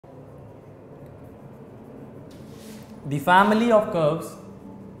the family of curves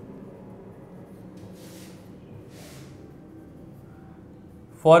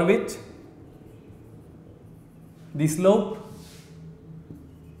for which the slope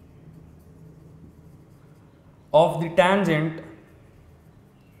of the tangent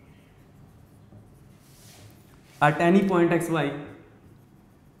at any point xy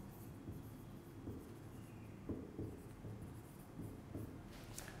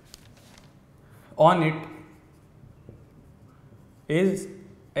on it is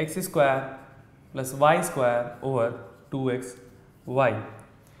x square plus y square over 2xy,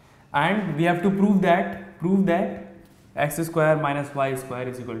 and we have to prove that x square minus y square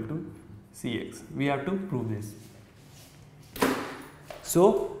is equal to cx. We have to prove this. So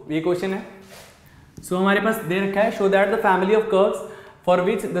ये question है. सो हमारे पास दे रखा है, show that the family of curves for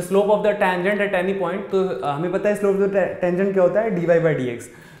which the slope of the tangent at any point. तो हमें पता है slope of the tangent क्या होता है, dy बाई डी एक्स.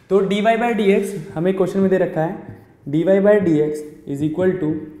 तो dy बाई डी एक्स हमें क्वेश्चन में दे रखा है, dy by D x is equal to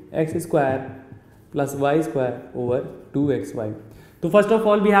x square plus Y square over 2xy. तो first of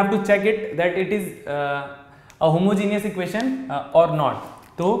all we have to check it that it is a homogeneous equation और not.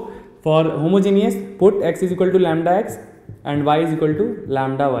 तो for homogeneous put x is equal to lambda x and y is equal to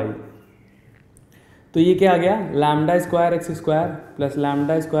lambda Y. तो ये क्या आ गया, lambda square x square plus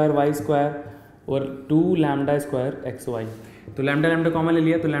lambda square Y square और 2 lambda square x Y. तो lambda lambda common ले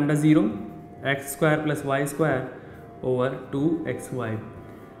लिया तो lambda 0 x square plus Y square over 2xy.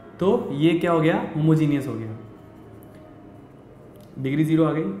 तो ये क्या हो गया, होमोजीनियस हो गया. डिग्री 0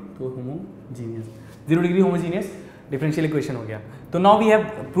 आ गई तो homogeneous, 0 degree homogeneous differential equation हो गया. तो now we have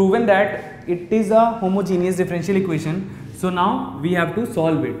proven that it is a homogeneous differential equation. So now we have to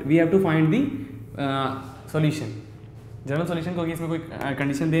solve it, we have to find the solution, general solution, क्योंकि इसमें कोई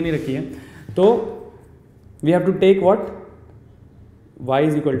condition दे नहीं रखी है. तो we have to take what, y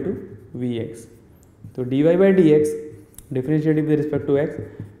is equal to we x. तो dy by D x डिफरेंशिएटिव with respect to x,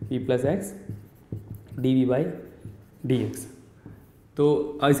 v plus x dv by D x.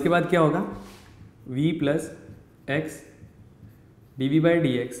 तो इसके बाद क्या होगा, v plus x dv by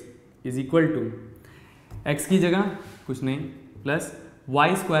D x is equal to x की जगह कुछ नहीं प्लस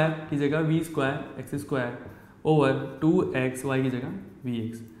वाई स्क्वायर की जगह we square x square over 2x, Y की जगह वी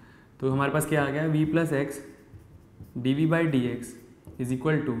एक्स. तो हमारे पास क्या आ गया, v plus x D we by D x is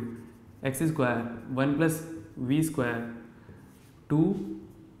equal to x square 1 plus we square 2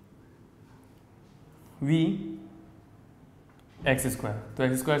 we x square. तो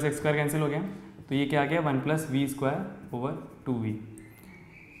x square से एक्स स्क्वायर कैंसिल हो गया. तो ये क्या आ गया, 1 plus we square over 2v.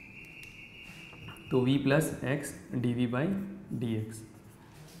 तो v plus x D we by D x.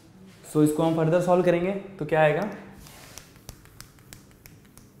 सो इसको हम फर्दर सॉल्व करेंगे तो क्या आएगा,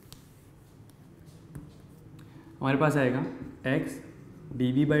 हमारे पास आएगा x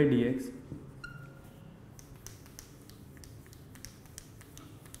D we by D x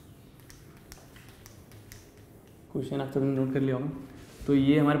question आप सबने नोट कर लिया होगा. तो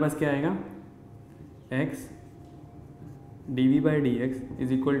ये हमारे पास क्या आएगा, x D we by D x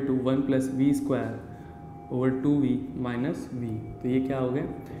is equal to 1 plus we square over 2v minus we. तो ये क्या हो गया,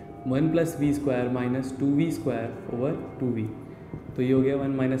 1 plus we square minus 2v square over 2v. तो ये हो गया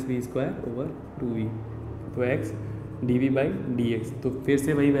 1 minus we square over 2v. तो x D we by D x. तो फिर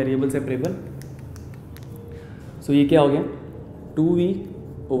से वही वेरिएबल सेपरेबल. सो ये क्या हो गया,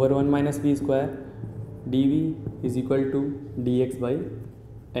 2v over 1 minus we square D we is equal to D x by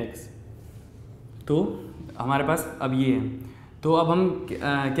x. तो हमारे पास अब ये है. तो अब हम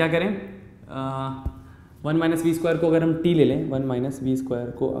क्या करें, 1 माइनस वी स्क्वायर को अगर हम t ले लें, 1 माइनस वी स्क्वायर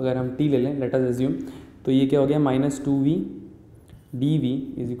को अगर हम t ले लें, लेट अस अज्यूम, तो ये क्या हो गया, minus 2v D we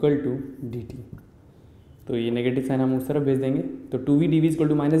is equal to D T. तो ये नेगेटिव साइन हम उस तरफ भेज देंगे. तो 2v D we is equal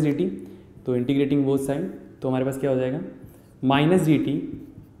to minus D T. तो इंटीग्रेटिंग बोथ साइड, तो हमारे पास क्या हो जाएगा, minus D T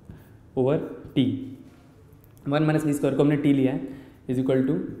over T. 1 minus we square को हमने t लिया है is equal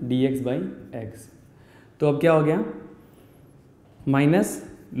to D x by x. तो अब क्या हो गया, minus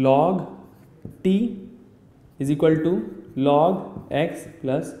log T is equal to log x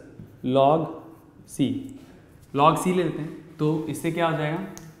plus log c. Log c ले लेते हैं. तो इससे क्या हो जाएगा,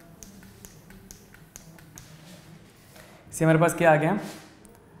 इससे हमारे पास क्या आ गया,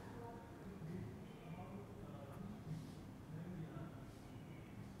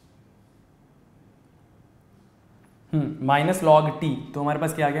 माइनस लॉग टी. तो हमारे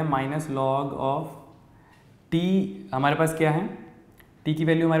पास क्या आ गया, माइनस लॉग ऑफ टी. हमारे पास क्या है, टी की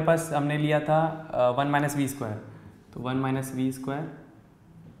वैल्यू हमारे पास हमने लिया था 1 माइनस वी स्क्वायर. तो 1 माइनस वी स्क्वायर.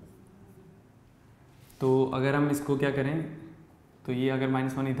 तो अगर हम इसको क्या करें, तो ये अगर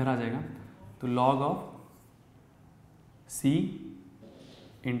 -1 इधर आ जाएगा तो log of C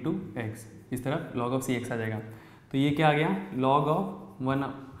into x, इस तरफ लॉग ऑफ सी एक्स आ जाएगा. तो ये क्या आ गया, log of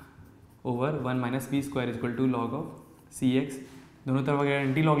 1/1 - v square equal to log of C x. दोनों तरफ अगर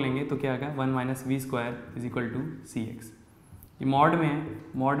एंटी लॉग लेंगे तो क्या आ गया, 1 - v square is equal to C x. ये मॉड में है,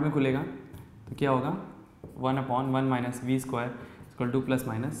 मॉड में खुलेगा तो क्या होगा, 1/1 - v square equal two plus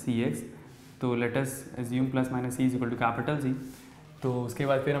minus सी एक्स। तो let us assume plus minus C is equal to capital C. तो उसके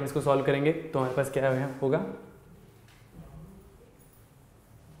बाद फिर हम इसको सॉल्व करेंगे तो हमारे पास क्या होगा,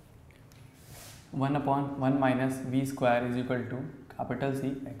 1/1 - v square is equal to capital C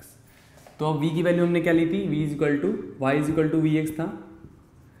x. तो अब v की वैल्यू हमने क्या ली थी, v is equal to Y is equal to we x था,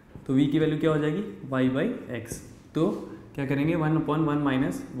 तो v की वैल्यू क्या हो जाएगी, y/x। तो क्या करेंगे,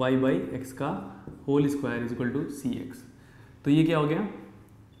 1/1 - y/x का whole square is equal to C x. तो ये क्या हो गया,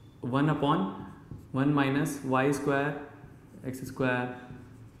 1/1 - y square x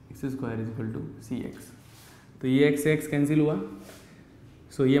square is equal to C x. तो ये एक्स से एक्स कैंसिल हुआ,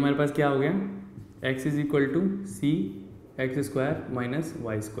 सो ये हमारे पास क्या हो गया, x is equal to C x square minus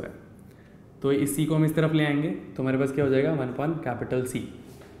Y square. तो इस c को हम इस तरफ ले आएंगे तो हमारे पास क्या हो जाएगा, 1/C।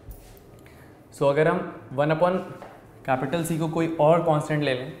 सो अगर हम 1/C को कोई और कांस्टेंट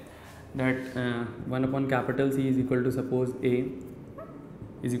ले लें, that 1/C is equal to suppose a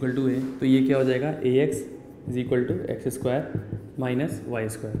is equal to a, तो ये क्या हो जाएगा, ax is equal to x square minus Y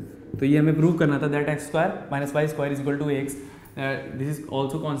square. तो ये हमें प्रूव करना था that x square minus Y square is equal to ax, this is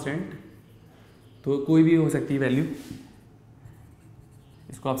also constant. तो कोई भी हो सकती है वैल्यू,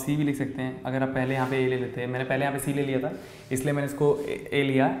 इसको आप c भी लिख सकते हैं। अगर आप पहले यहाँ पे a ले लेते हैं, मैंने पहले यहाँ पे c ले लिया था इसलिए मैंने इसको a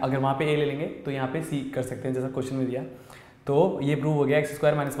लिया, अगर वहाँ पे a ले लेंगे तो यहाँ पे c कर सकते हैं जैसा क्वेश्चन में दिया। तो ये प्रूव हो गया x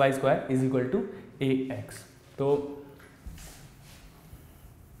square minus Y square is equal to ax। तो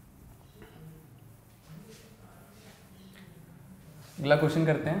अगला क्वेश्चन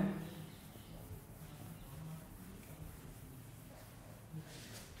करते हैं।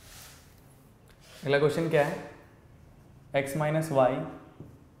 अगला क्वेश्चन क्या है, x minus Y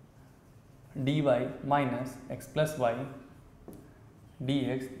dy minus x plus Y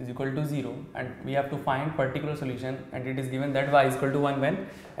dx is equal to 0 and we have to find particular solution and it is given that y is equal to 1 when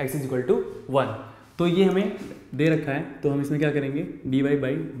x is equal to 1। तो ये हमें दे रखा है, तो हम इसमें क्या करेंगे, dy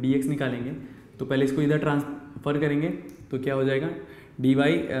by dx निकालेंगे। तो पहले इसको इधर ट्रांसफर करेंगे तो क्या हो जाएगा, dy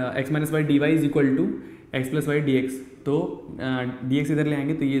x minus Y D Y is equal to x plus Y D x. तो dx इधर ले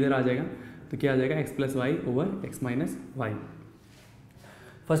आएंगे तो ये इधर आ जाएगा, तो क्या आ जाएगा, x plus Y over x minus Y.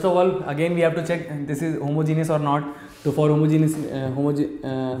 First of all, again we have to check this is homogeneous or not. So for homogeneous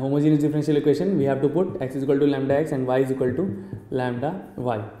differential equation we have to put x is equal to lambda x and y is equal to lambda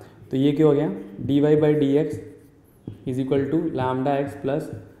y. तो ये क्या हो गया, dy by dx is equal to lambda x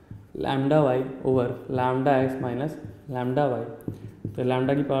plus lambda y over lambda x minus lambda y। तो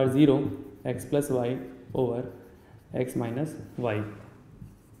lambda की power 0 x plus y over x minus y।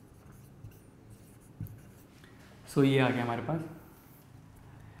 सो ये आ गया हमारे पास।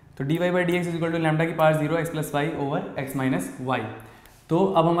 तो dy by dx is equal to lambda की power 0 x plus Y over x minus Y. तो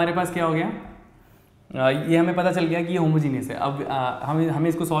अब हमारे पास क्या हो गया, ये हमें पता चल गया कि ये होमोजीनियस है। अब हमें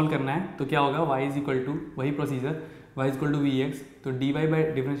इसको सॉल्व करना है तो क्या होगा, y इज इक्वल टू वही procedure, y is equal to we x. तो dy by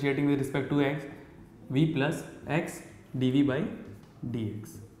differentiating with respect to x v plus x D we by D x.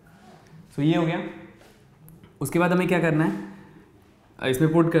 सो ये हो गया। उसके बाद हमें क्या करना है,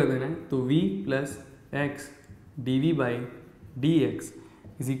 इसमें पुट कर देना है। तो v plus x D we by D x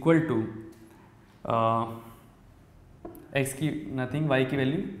is equal to x की नथिंग, वाई की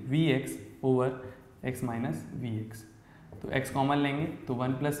value we x over x minus we x. तो एक्स कॉमन लेंगे तो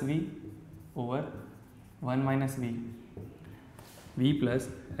 1 plus we over 1 minus we, we plus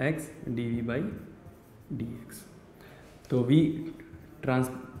x D we by D x. तो we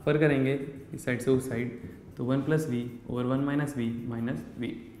transfer करेंगे इस side से उस साइड, तो 1 plus we over 1 minus we.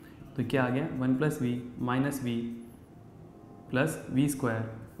 तो क्या आ गया, 1 plus we minus we plus we square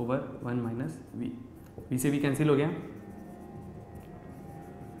over 1 minus we, we से वी कैंसिल हो गया।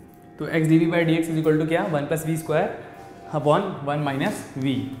 तो x D we by D x is equal to क्या, 1 plus we square upon 1 minus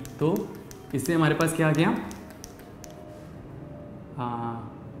we. तो इससे हमारे पास क्या आ गया,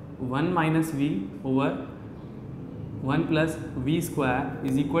 1 minus we over 1 plus we square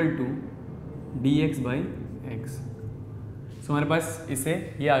is equal to D x by x. सो हमारे पास इससे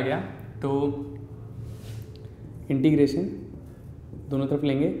ये आ गया। तो इंटीग्रेशन दोनों तरफ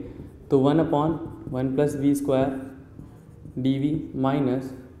लेंगे तो 1 upon 1 plus we square D we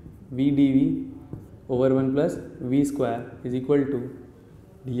minus we D we over 1 plus we square is equal to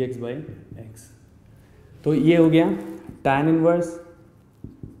D x by x. तो ये हो गया tan इनवर्स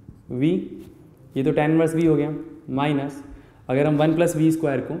v, ये तो tan इनवर्स v हो गया, माइनस अगर हम 1 प्लस वी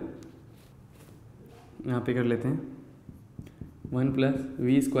स्क्वायर को यहाँ पे कर लेते हैं, 1 प्लस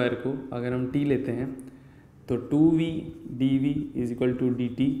वी स्क्वायर को अगर हम t लेते हैं तो 2v dv is equal to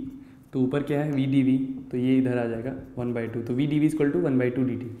dt, तो ऊपर क्या है v dv, तो ये इधर आ जाएगा 1/2, तो v dv is equal to 1/2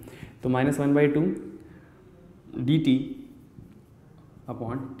 dt, तो -1/2 dt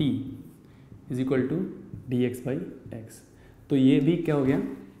upon t is equal to dx/x। तो ये भी क्या हो गया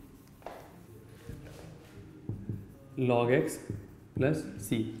log x प्लस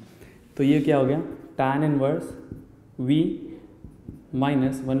c। तो ये क्या हो गया tan inverse v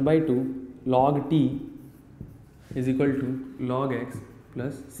minus 1/2 log t is equal to log x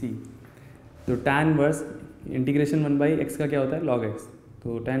plus c। तो tan इनवर्स इंटीग्रेशन 1/x का क्या होता है log x, तो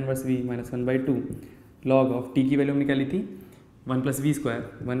tan inverse v minus 1/2 log of t की वैल्यू हमने क्या ली थी 1 +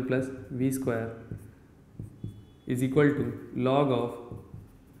 v square is equal to log of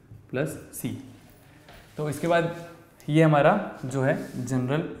plus c। तो इसके बाद ये हमारा जो है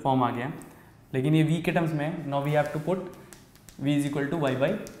जनरल फॉर्म आ गया, लेकिन ये v के टर्म्स में now we have to put v is equal to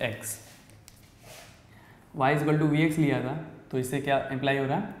y/x। y is equal to vx लिया था, तो इससे क्या इम्प्लाई हो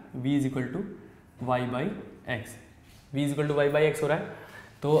रहा है v is equal to y/x, v is equal to y/x हो रहा है।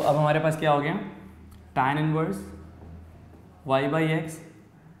 तो अब हमारे पास क्या हो गया tan inverse y/x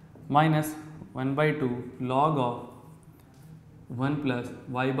minus 1/2 log of 1 plus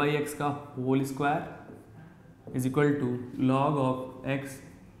y/x का whole square is equal to log of x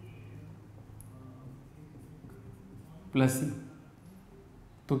plus c।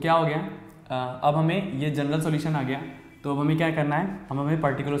 तो क्या हो गया अब हमें ये जनरल सॉल्यूशन आ गया, तो अब हमें क्या करना है, हमें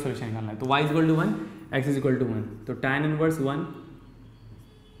पर्टिकुलर सॉल्यूशन निकालना है। तो y is equal to 1, x is equal to 1, तो tan inverse 1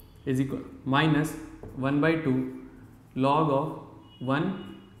 is equal minus 1/2 log of 1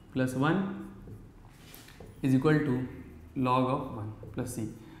 plus 1 is equal to log of 1 plus c।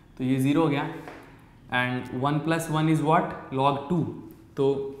 तो ये 0 हो गया, एंड 1 + 1 इज व्हाट log 2। तो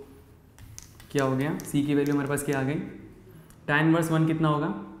क्या हो गया c की वैल्यू हमारे पास क्या आ गई, tan इनवर्स 1 कितना होगा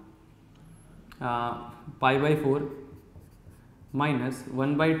π/4 minus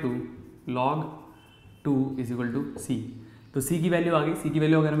 1/2 log 2 is equal to c। तो c की वैल्यू आ गई, c की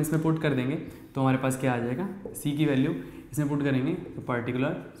वैल्यू अगर हम इसमें पुट कर देंगे तो हमारे पास क्या आ जाएगा, c की वैल्यू इसमें पुट करेंगे तो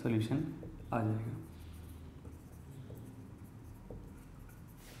पर्टिकुलर सॉल्यूशन आ जाएगा,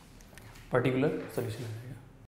 पर्टिकुलर सॉल्यूशन आ जाएगा।